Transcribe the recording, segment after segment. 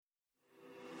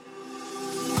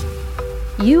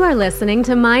You are listening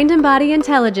to Mind and Body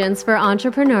Intelligence for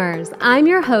Entrepreneurs. I'm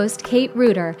your host, Kate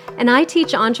Reuter, and I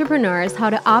teach entrepreneurs how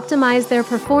to optimize their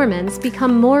performance,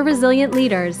 become more resilient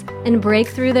leaders, and break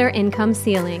through their income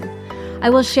ceiling. I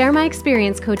will share my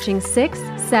experience coaching 6,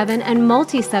 7, and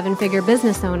multi-seven-figure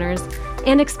business owners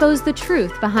and expose the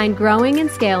truth behind growing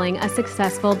and scaling a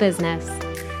successful business.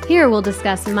 Here we'll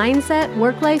discuss mindset,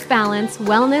 work-life balance,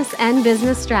 wellness, and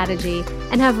business strategy,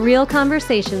 and have real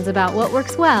conversations about what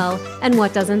works well and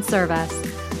what doesn't serve us.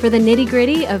 For the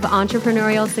nitty-gritty of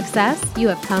entrepreneurial success, you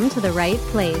have come to the right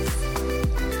place.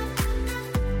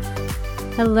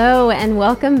 Hello, and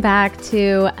welcome back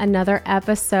to another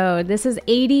episode. This is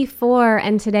 84,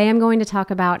 and today I'm going to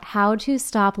talk about how to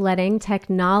stop letting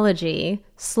technology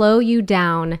slow you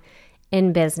down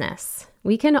in business.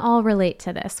 We can all relate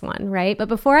to this one, right? But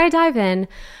before I dive in,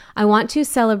 I want to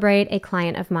celebrate a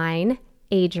client of mine,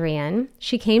 Adrienne.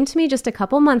 She came to me just a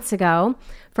couple months ago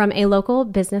from a local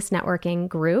business networking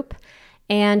group,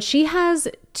 and she has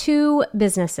 2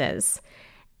 businesses.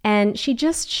 And she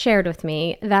just shared with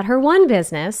me that her one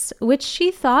business, which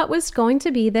she thought was going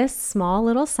to be this small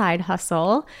little side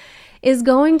hustle, is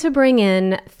going to bring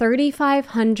in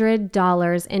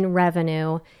 $3,500 in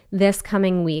revenue this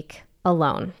coming week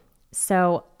alone.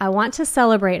 So I want to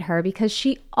celebrate her because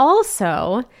she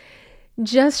also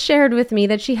just shared with me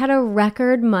that she had a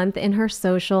record month in her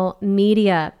social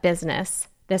media business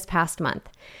this past month.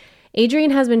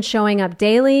 Adrienne has been showing up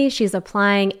daily. She's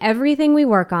applying everything we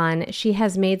work on. She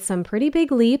has made some pretty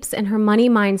big leaps in her money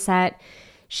mindset.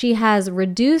 She has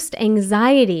reduced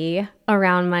anxiety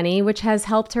around money, which has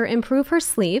helped her improve her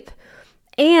sleep.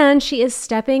 And she is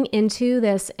stepping into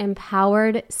this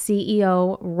empowered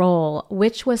CEO role,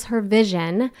 which was her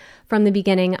vision from the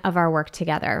beginning of our work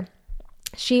together.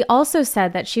 She also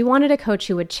said that she wanted a coach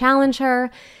who would challenge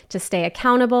her to stay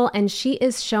accountable, and she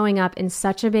is showing up in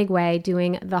such a big way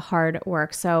doing the hard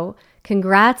work. So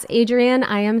congrats, Adrienne.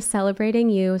 I am celebrating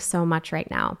you so much right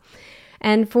now.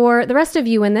 And for the rest of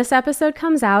you, when this episode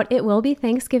comes out, it will be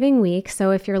Thanksgiving week.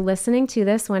 So if you're listening to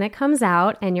this when it comes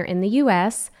out and you're in the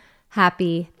US,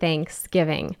 Happy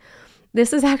Thanksgiving.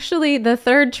 This is actually the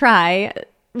 3rd try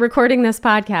recording this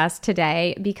podcast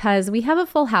today because we have a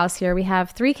full house here. We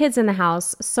have 3 kids in the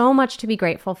house, so much to be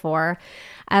grateful for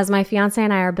as my fiance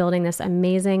and I are building this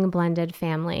amazing blended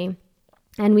family.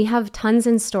 And we have tons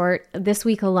in store this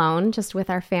week alone, just with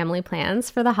our family plans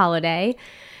for the holiday.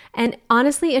 And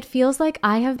honestly, it feels like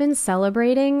I have been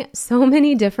celebrating so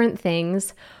many different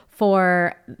things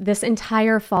for this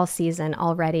entire fall season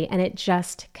already, and it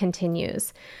just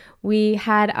continues. We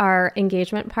had our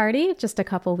engagement party just a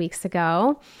couple weeks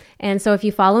ago, and so if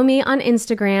you follow me on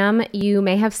Instagram, you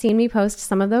may have seen me post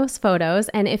some of those photos,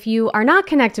 and if you are not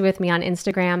connected with me on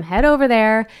Instagram, head over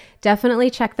there,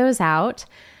 definitely check those out.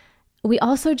 We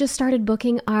also just started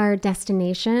booking our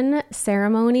destination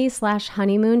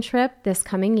ceremony/honeymoon trip this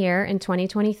coming year in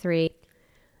 2023.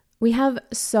 We have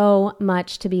so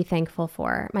much to be thankful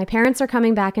for. My parents are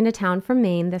coming back into town from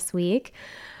Maine this week.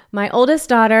 My oldest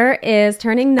daughter is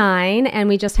turning 9, and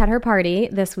we just had her party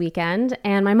this weekend.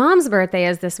 And my mom's birthday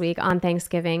is this week on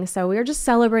Thanksgiving. So we're just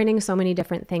celebrating so many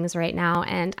different things right now,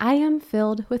 and I am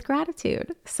filled with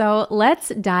gratitude. So let's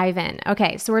dive in.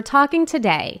 Okay, so we're talking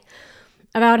today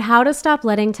about how to stop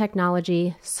letting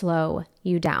technology slow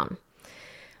you down.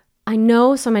 I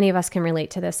know so many of us can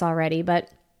relate to this already, but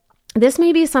this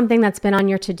may be something that's been on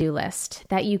your to-do list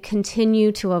that you continue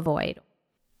to avoid.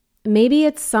 Maybe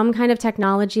it's some kind of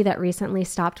technology that recently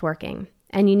stopped working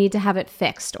and you need to have it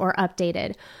fixed or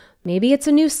updated. Maybe it's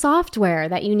a new software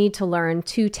that you need to learn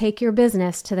to take your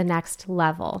business to the next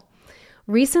level.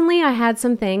 Recently, I had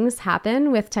some things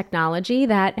happen with technology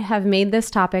that have made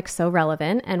this topic so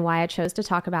relevant and why I chose to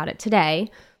talk about it today.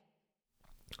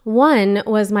 One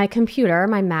was my computer,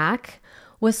 my Mac,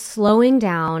 was slowing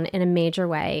down in a major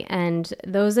way. And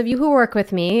those of you who work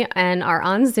with me and are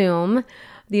on Zoom,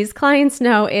 these clients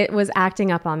know it was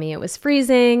acting up on me. It was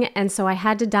freezing. And so I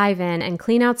had to dive in and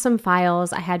clean out some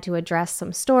files. I had to address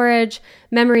some storage,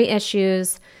 memory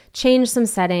issues, change some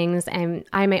settings, and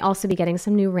I may also be getting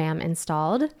some new RAM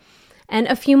installed. And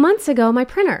a few months ago, my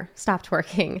printer stopped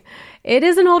working. It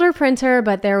is an older printer,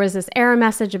 but there was this error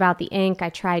message about the ink. I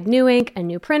tried new ink, a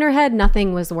new printer head,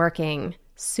 nothing was working.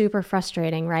 Super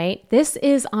frustrating, right? This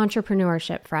is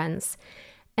entrepreneurship, friends.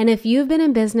 And if you've been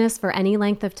in business for any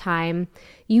length of time,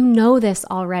 you know this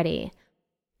already.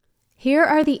 Here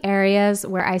are the areas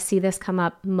where I see this come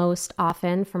up most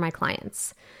often for my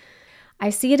clients. I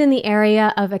see it in the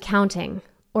area of accounting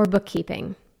or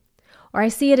bookkeeping, or I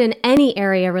see it in any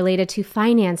area related to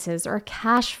finances or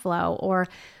cash flow or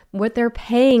what they're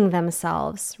paying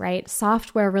themselves, right?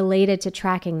 Software related to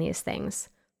tracking these things.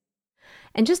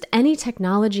 And just any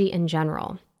technology in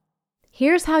general.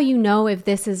 Here's how you know if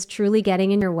this is truly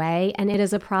getting in your way and it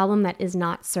is a problem that is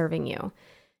not serving you.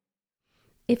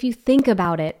 If you think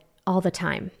about it all the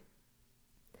time.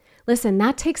 Listen,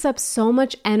 that takes up so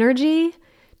much energy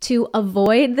to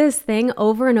avoid this thing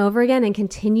over and over again and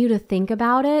continue to think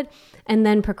about it and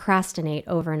then procrastinate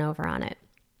over and over on it.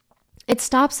 It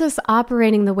stops us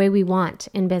operating the way we want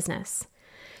in business.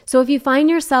 So if you find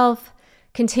yourself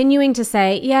continuing to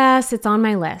say, yes, it's on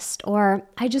my list, or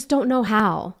I just don't know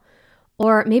how,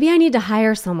 or maybe I need to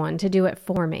hire someone to do it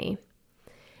for me.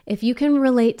 If you can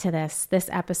relate to this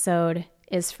episode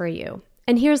is for you.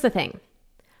 And here's the thing.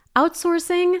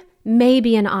 Outsourcing may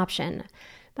be an option,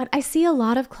 but I see a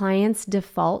lot of clients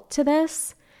default to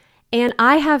this, and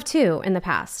I have too in the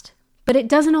past, but it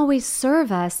doesn't always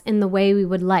serve us in the way we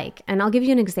would like. And I'll give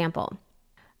you an example.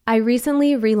 I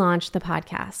recently relaunched the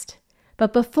podcast,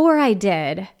 but before I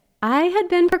did, I had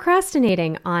been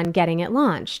procrastinating on getting it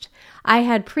launched. I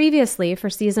had previously, for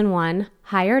season 1,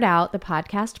 hired out the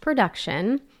podcast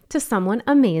production to someone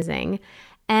amazing,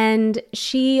 and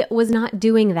she was not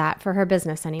doing that for her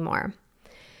business anymore.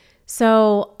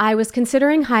 So I was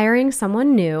considering hiring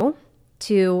someone new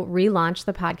to relaunch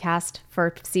the podcast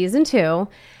for season 2.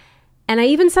 And I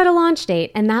even set a launch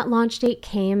date, and that launch date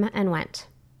came and went.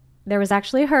 There was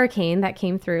actually a hurricane that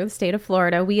came through the state of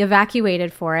Florida. We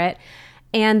evacuated for it.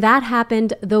 And that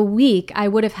happened the week I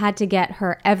would have had to get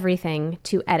her everything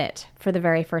to edit for the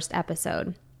very first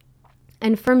episode.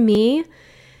 And for me,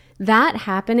 that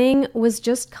happening was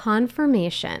just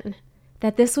confirmation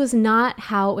that this was not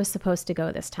how it was supposed to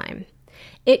go this time.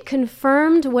 It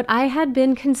confirmed what I had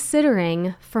been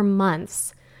considering for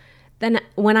months. Then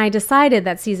when I decided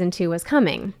that season 2 was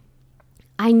coming,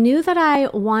 I knew that I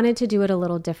wanted to do it a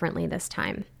little differently this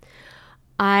time.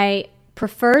 I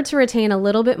preferred to retain a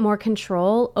little bit more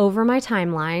control over my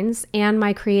timelines and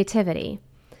my creativity.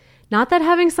 Not that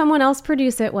having someone else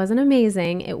produce it wasn't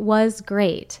amazing, it was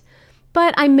great.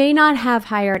 But I may not have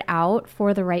hired out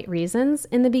for the right reasons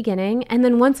in the beginning. And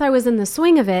then once I was in the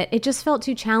swing of it, it just felt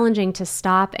too challenging to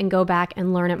stop and go back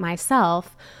and learn it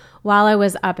myself while I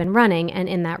was up and running and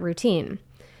in that routine.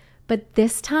 But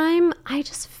this time, I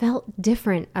just felt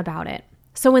different about it.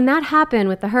 So when that happened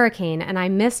with the hurricane and I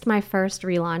missed my first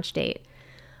relaunch date,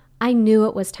 I knew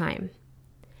it was time.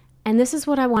 And this is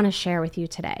what I want to share with you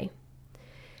today.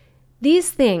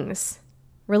 These things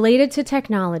related to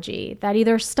technology that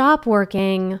either stop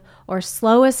working or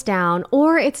slow us down,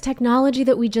 or it's technology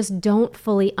that we just don't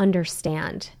fully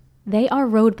understand. They are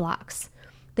roadblocks.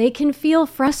 They can feel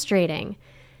frustrating,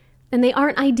 and they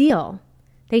aren't ideal.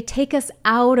 They take us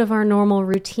out of our normal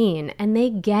routine, and they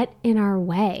get in our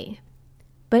way.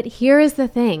 But here is the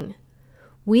thing.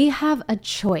 We have a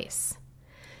choice.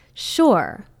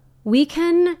 Sure, we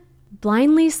can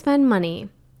blindly spend money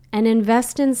and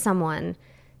invest in someone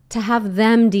to have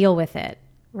them deal with it,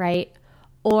 right?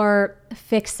 Or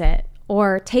fix it,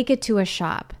 or take it to a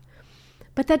shop.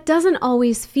 But that doesn't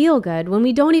always feel good when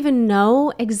we don't even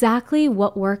know exactly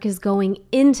what work is going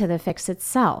into the fix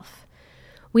itself.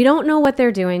 We don't know what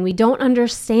they're doing, we don't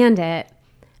understand it,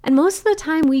 and most of the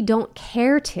time we don't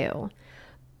care to.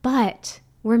 But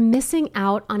we're missing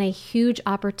out on a huge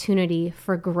opportunity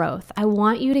for growth. I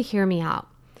want you to hear me out.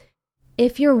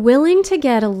 If you're willing to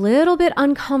get a little bit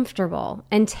uncomfortable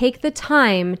and take the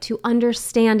time to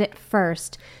understand it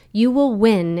first, you will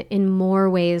win in more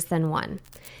ways than one.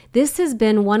 This has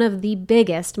been one of the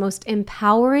biggest, most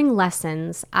empowering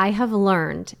lessons I have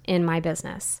learned in my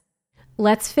business.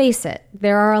 Let's face it,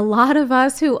 there are a lot of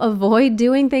us who avoid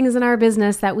doing things in our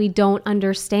business that we don't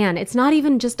understand. It's not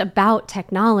even just about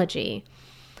technology.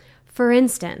 For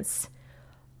instance,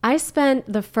 I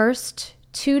spent the first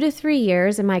 2 to 3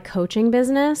 years in my coaching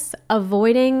business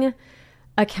avoiding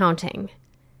accounting.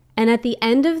 And at the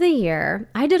end of the year,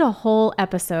 I did a whole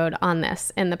episode on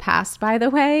this in the past, by the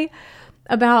way,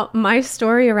 about my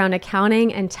story around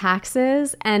accounting and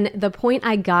taxes and the point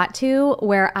I got to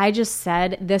where I just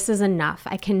said, this is enough.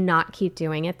 I cannot keep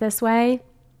doing it this way.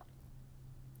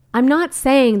 I'm not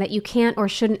saying that you can't or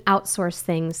shouldn't outsource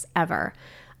things ever.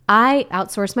 I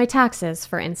outsource my taxes,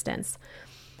 for instance.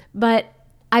 But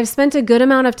I've spent a good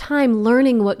amount of time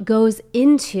learning what goes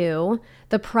into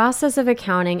the process of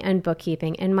accounting and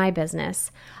bookkeeping in my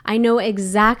business. I know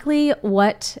exactly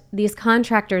what these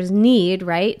contractors need,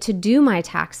 right, to do my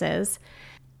taxes.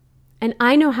 And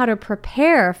I know how to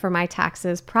prepare for my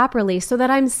taxes properly so that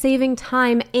I'm saving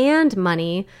time and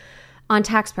money on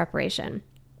tax preparation.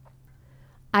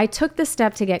 I took the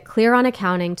step to get clear on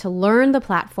accounting, to learn the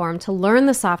platform, to learn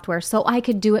the software so I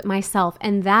could do it myself.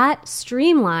 And that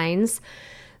streamlines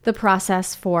the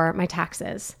process for my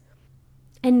taxes.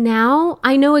 And now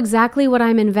I know exactly what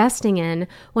I'm investing in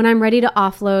when I'm ready to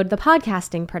offload the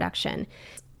podcasting production.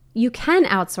 You can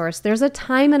outsource. There's a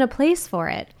time and a place for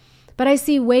it. But I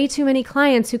see way too many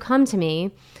clients who come to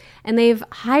me and they've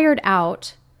hired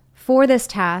out for this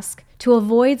task to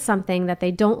avoid something that they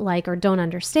don't like or don't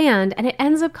understand, and it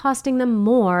ends up costing them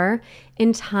more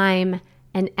in time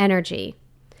and energy.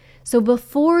 So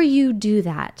before you do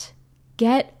that,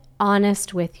 get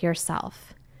honest with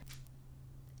yourself.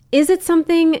 Is it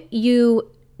something you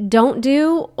don't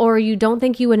do or you don't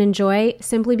think you would enjoy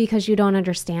simply because you don't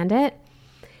understand it?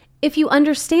 If you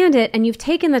understand it and you've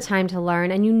taken the time to learn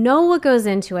and you know what goes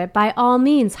into it, by all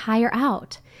means, hire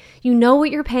out. You know what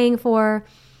you're paying for,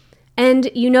 and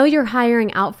you know you're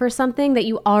hiring out for something that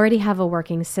you already have a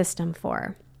working system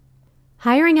for.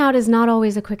 Hiring out is not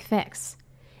always a quick fix.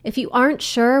 If you aren't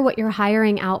sure what you're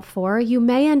hiring out for, you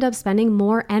may end up spending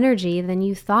more energy than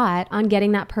you thought on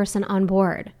getting that person on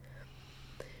board.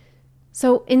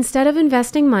 So instead of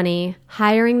investing money,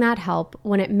 hiring that help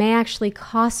when it may actually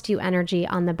cost you energy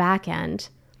on the back end,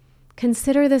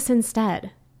 consider this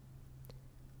instead.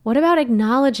 What about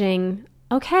acknowledging,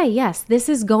 okay, yes, this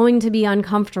is going to be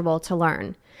uncomfortable to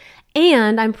learn,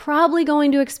 and I'm probably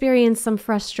going to experience some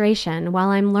frustration while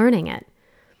I'm learning it.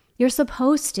 You're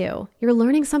supposed to. You're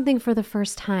learning something for the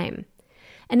first time.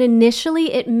 And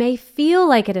initially, it may feel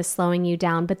like it is slowing you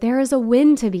down, but there is a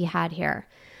win to be had here.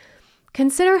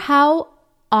 Consider how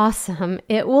awesome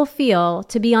it will feel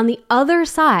to be on the other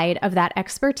side of that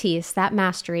expertise, that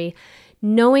mastery,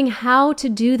 knowing how to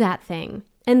do that thing.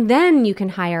 And then you can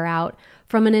hire out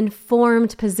from an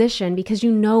informed position because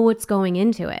you know what's going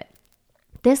into it.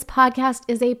 This podcast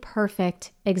is a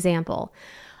perfect example.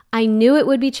 I knew it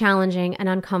would be challenging and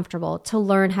uncomfortable to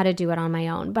learn how to do it on my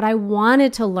own, but I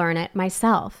wanted to learn it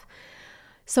myself.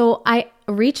 So I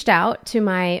reached out to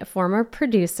my former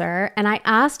producer and I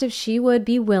asked if she would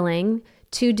be willing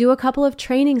to do a couple of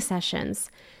training sessions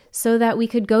so that we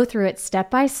could go through it step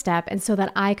by step and so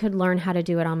that I could learn how to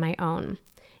do it on my own.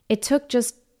 It took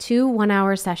just 2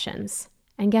 one-hour sessions.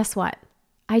 And guess what?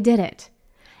 I did it.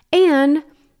 And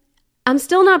I'm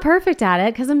still not perfect at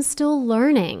it because I'm still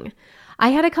learning. I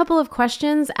had a couple of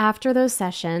questions after those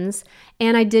sessions,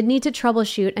 and I did need to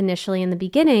troubleshoot initially in the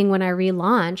beginning when I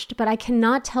relaunched, but I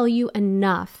cannot tell you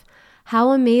enough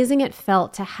how amazing it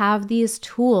felt to have these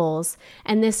tools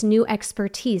and this new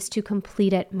expertise to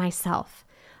complete it myself.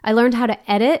 I learned how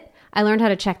to edit. I learned how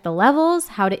to check the levels,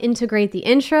 how to integrate the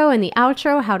intro and the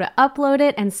outro, how to upload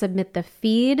it and submit the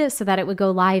feed so that it would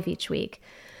go live each week.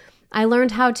 I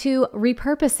learned how to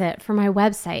repurpose it for my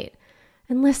website.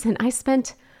 And listen, I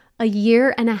spent a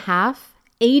year and a half,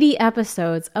 80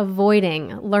 episodes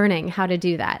avoiding learning how to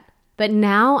do that. But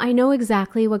now I know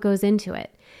exactly what goes into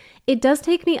it. It does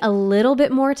take me a little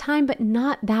bit more time, but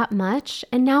not that much.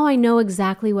 And now I know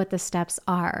exactly what the steps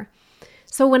are.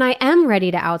 So when I am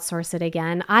ready to outsource it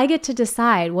again, I get to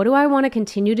decide what do I want to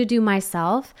continue to do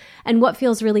myself and what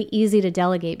feels really easy to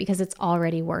delegate because it's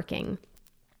already working.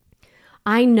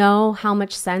 I know how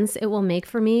much sense it will make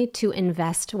for me to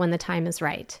invest when the time is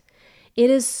right. It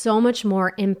is so much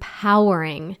more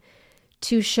empowering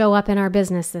to show up in our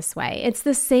business this way. It's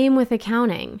the same with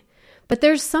accounting. But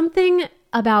there's something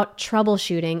about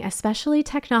troubleshooting, especially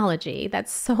technology, that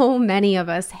so many of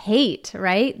us hate,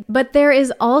 right? But there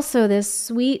is also this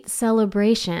sweet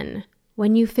celebration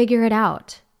when you figure it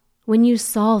out, when you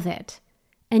solve it,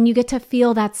 and you get to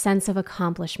feel that sense of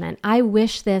accomplishment. I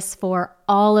wish this for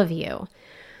all of you.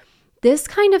 This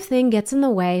kind of thing gets in the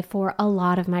way for a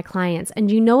lot of my clients. And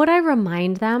you know what I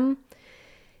remind them?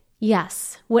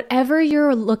 Yes, whatever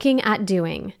you're looking at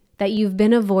doing that you've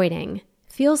been avoiding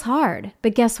feels hard.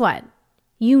 But guess what?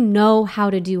 You know how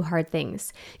to do hard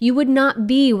things. You would not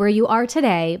be where you are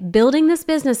today, building this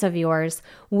business of yours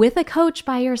with a coach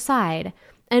by your side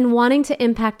and wanting to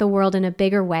impact the world in a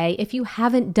bigger way if you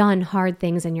haven't done hard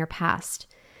things in your past.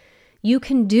 You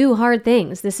can do hard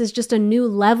things. This is just a new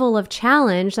level of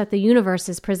challenge that the universe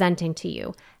is presenting to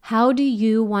you. How do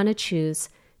you want to choose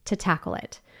to tackle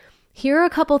it? Here are a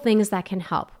couple things that can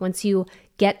help once you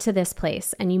get to this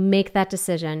place and you make that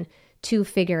decision to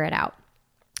figure it out.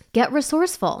 Get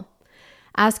resourceful.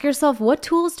 Ask yourself, what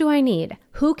tools do I need?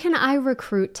 Who can I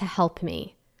recruit to help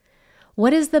me?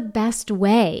 What is the best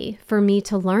way for me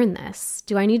to learn this?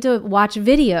 Do I need to watch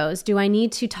videos? Do I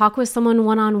need to talk with someone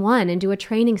one-on-one and do a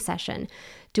training session?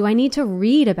 Do I need to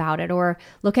read about it or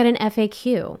look at an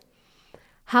FAQ?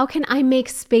 How can I make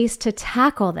space to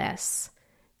tackle this?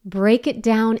 Break it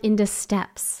down into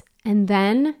steps and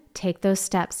then take those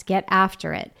steps, get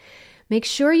after it. Make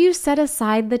sure you set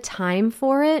aside the time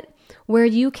for it where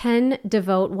you can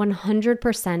devote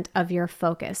 100% of your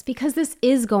focus, because this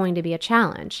is going to be a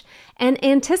challenge, and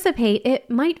anticipate it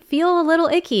might feel a little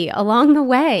icky along the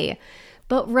way.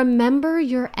 But remember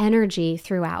your energy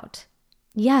throughout.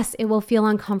 Yes, it will feel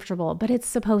uncomfortable, but it's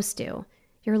supposed to.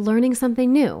 You're learning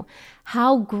something new.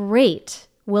 How great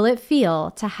will it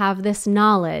feel to have this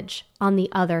knowledge on the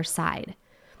other side?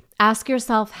 Ask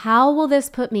yourself, how will this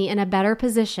put me in a better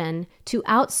position to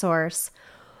outsource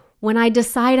when I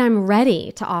decide I'm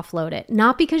ready to offload it?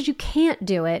 Not because you can't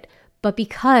do it, but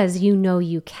because you know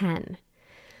you can.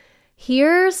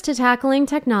 Here's to tackling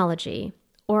technology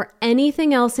or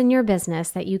anything else in your business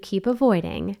that you keep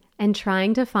avoiding and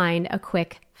trying to find a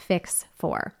quick fix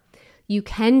for. You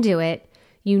can do it.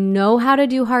 You know how to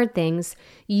do hard things.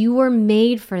 You were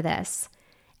made for this.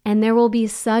 And there will be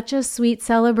such a sweet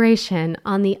celebration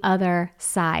on the other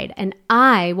side. And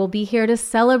I will be here to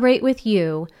celebrate with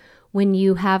you when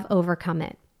you have overcome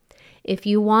it. If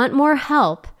you want more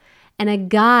help and a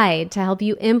guide to help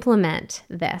you implement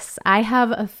this, I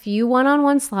have a few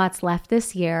one-on-one slots left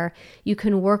this year. You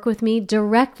can work with me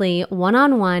directly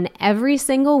one-on-one every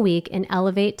single week in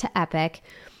Elevate to Epic.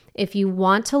 If you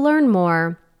want to learn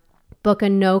more, book a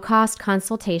no-cost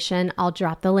consultation. I'll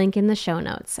drop the link in the show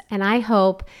notes. And I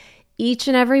hope each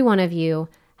and every one of you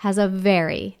has a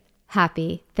very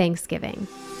happy Thanksgiving.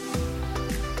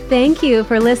 Thank you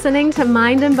for listening to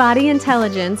Mind and Body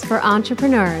Intelligence for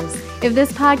Entrepreneurs. If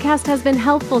this podcast has been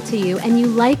helpful to you and you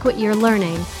like what you're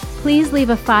learning, please leave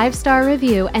a 5-star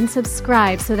review and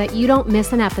subscribe so that you don't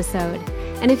miss an episode.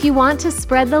 And if you want to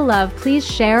spread the love, please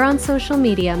share on social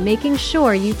media, making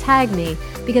sure you tag me,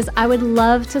 because I would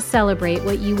love to celebrate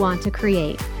what you want to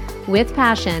create. With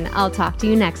passion, I'll talk to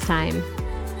you next time.